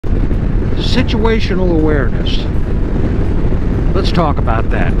Situational awareness. Let's talk about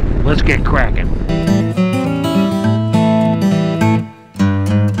that. Let's get cracking.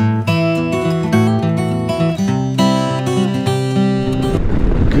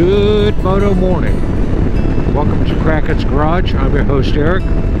 Good moto morning. Welcome to Kraken's Garage. I'm your host, Eric.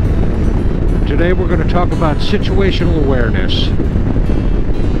 Today we're going to talk about situational awareness.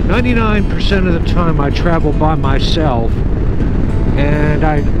 99% of the time I travel by myself, and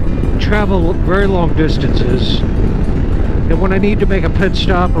I travel very long distances, and when I need to make a pit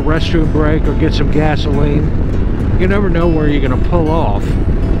stop, a restroom break, or get some gasoline, you never know where you're going to pull off.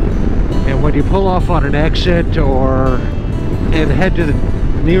 And when you pull off on an exit and head to the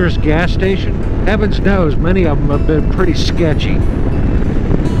nearest gas station, heavens knows many of them have been pretty sketchy.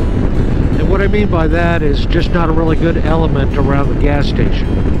 And what I mean by that is just not a really good element around the gas station.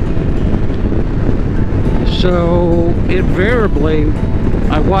 So invariably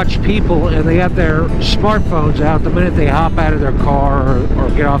I watch people and they have their smartphones out the minute they hop out of their car or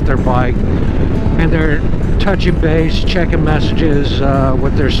get off their bike, and they're touching base, checking messages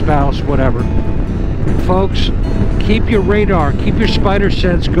with their spouse, whatever. Folks, keep your radar, keep your spider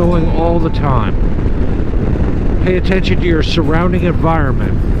sense going all the time. Pay attention to your surrounding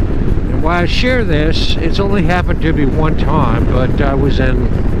environment. And while I share this, it's only happened to me one time, but I was in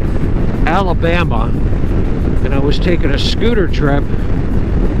Alabama and I was taking a scooter trip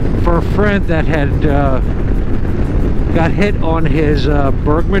for a friend that had got hit on his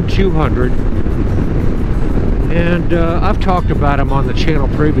Bergman 200. And I've talked about him on the channel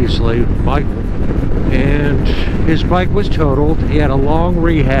previously, Michael. And his bike was totaled. He had a long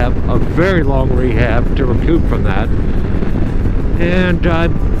rehab, a very long rehab to recoup from that. And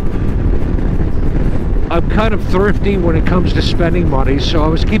I'm kind of thrifty when it comes to spending money, so I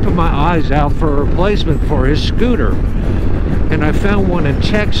was keeping my eyes out for a replacement for his scooter. And I found one in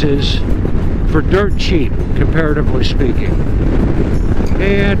Texas for dirt cheap, comparatively speaking.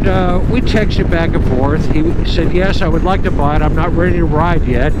 And we texted back and forth. He said, yes, I would like to buy it. I'm not ready to ride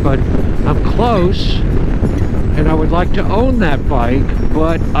yet, but I'm close. And I would like to own that bike,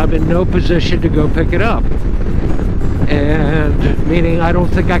 but I'm in no position to go pick it up. And meaning I don't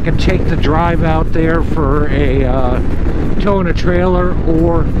think I can take the drive out there for a towing a trailer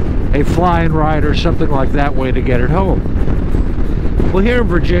or a fly and ride or something like that way to get it home. Well, here in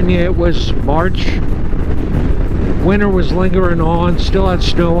Virginia, it was March. Winter was lingering on, still had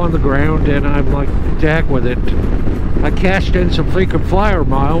snow on the ground, and I'm like, to heck with it. I cashed in some frequent flyer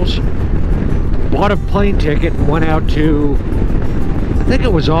miles, bought a plane ticket, and went out to, I think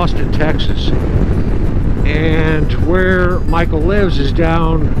it was Austin, Texas. And where Michael lives is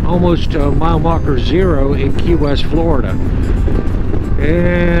down almost to mile marker 0 in Key West, Florida.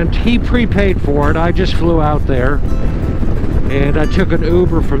 And he prepaid for it. I just flew out there, and I took an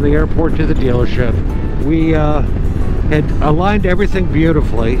Uber from the airport to the dealership. We had aligned everything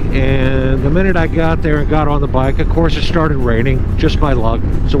beautifully, and the minute I got there and got on the bike, of course it started raining. Just my luck.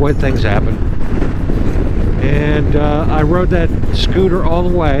 It's the way things happen. And I rode that scooter all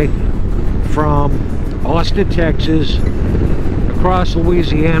the way from Austin, Texas, across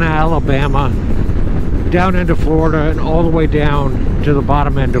Louisiana, Alabama, down into Florida, and all the way down to the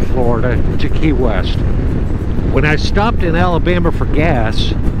bottom end of Florida to Key West. When I stopped in Alabama for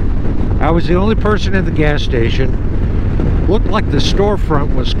gas, I was the only person at the gas station. Looked like the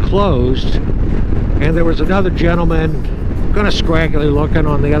storefront was closed, and there was another gentleman, kind of scraggly looking,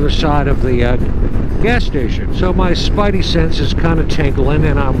 on the other side of the gas station. So my spidey sense is kind of tingling,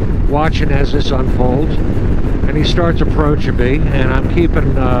 and I'm watching as this unfolds. And he starts approaching me, and I'm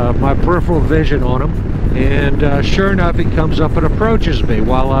keeping my peripheral vision on him. And sure enough, he comes up and approaches me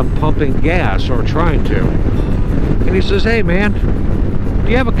while I'm pumping gas, or trying to. And he says, "Hey man,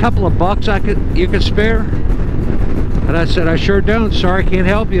 do you have a couple of bucks you could spare?" And I said, "I sure don't. Sorry, can't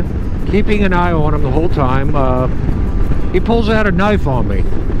help you." Keeping an eye on him the whole time, he pulls out a knife on me.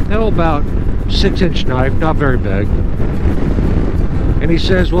 About 6-inch knife, not very big. And he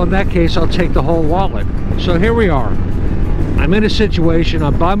says, "Well, in that case, I'll take the whole wallet." So here we are. I'm in a situation,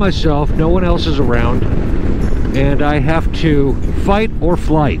 I'm by myself, no one else is around, and I have to fight or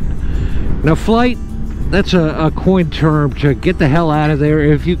flight. Now, flight, that's a coined term to get the hell out of there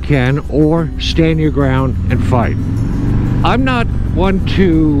if you can, or stand your ground and fight. I'm not one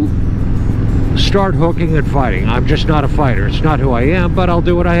to start hooking and fighting. I'm just not a fighter. It's not who I am, but I'll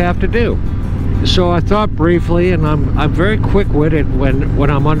do what I have to do. So I thought briefly, and I'm very quick-witted when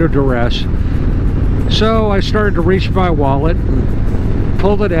I'm under duress. So I started to reach my wallet and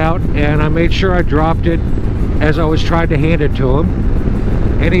pulled it out, and I made sure I dropped it as I was trying to hand it to him.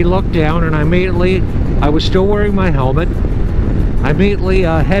 And he looked down, and I was still wearing my helmet. I immediately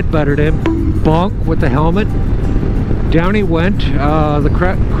headbutted him bonk with the helmet. Down he went. The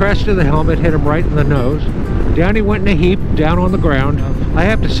crest of the helmet hit him right in the nose. Down he went in a heap, down on the ground. I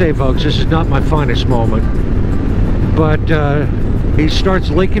have to say, folks, this is not my finest moment. But he starts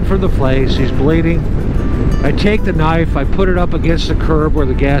leaking from the face. He's bleeding. I take the knife, I put it up against the curb where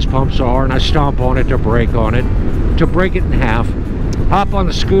the gas pumps are, and I stomp on it to break it in half. Hop on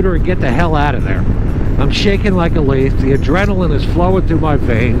the scooter and get the hell out of there. I'm shaking like a leaf. The adrenaline is flowing through my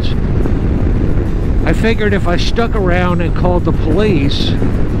veins. I figured if I stuck around and called the police,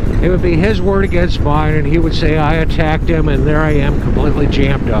 it would be his word against mine, and he would say I attacked him, and there I am completely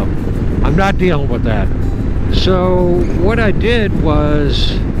jammed up. I'm not dealing with that. So what I did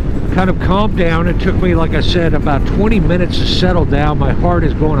was kind of calm down. It took me, like I said, about 20 minutes to settle down. My heart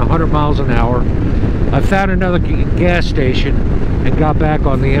is going 100 miles an hour. I found another gas station and got back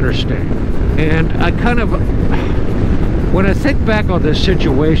on the interstate. And I kind of, when I think back on this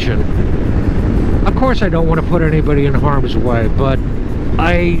situation, of course I don't want to put anybody in harm's way, but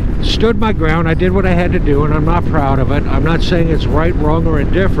I stood my ground. I did what I had to do, and I'm not proud of it. I'm not saying it's right, wrong, or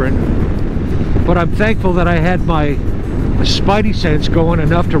indifferent, but I'm thankful that I had my spidey sense going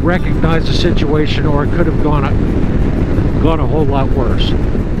enough to recognize the situation, or it could have gone a whole lot worse.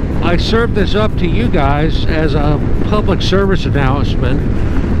 I served this up to you guys as a public service announcement.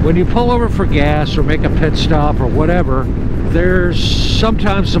 When you pull over for gas or make a pit stop or whatever, there's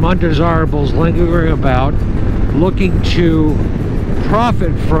sometimes some undesirables lingering about, looking to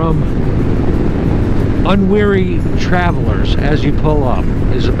profit from unwary travelers as you pull up,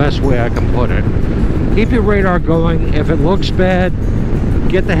 is the best way I can put it. Keep your radar going. If it looks bad,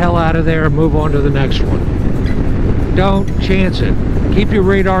 get the hell out of there and move on to the next one. Don't chance it. Keep your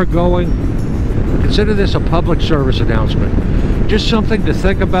radar going. Consider this a public service announcement. Just something to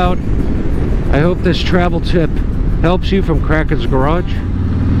think about. I hope this travel tip helps you from Kraken's Garage.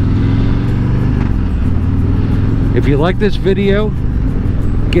 If you like this video,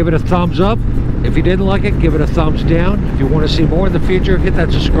 give it a thumbs up. If you didn't like it, give it a thumbs down. If you want to see more in the future, hit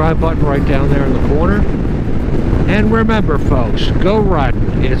that subscribe button right down there in the corner. And remember, folks, go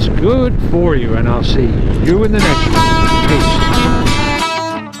riding. It's good for you, and I'll see you in the next one. Peace.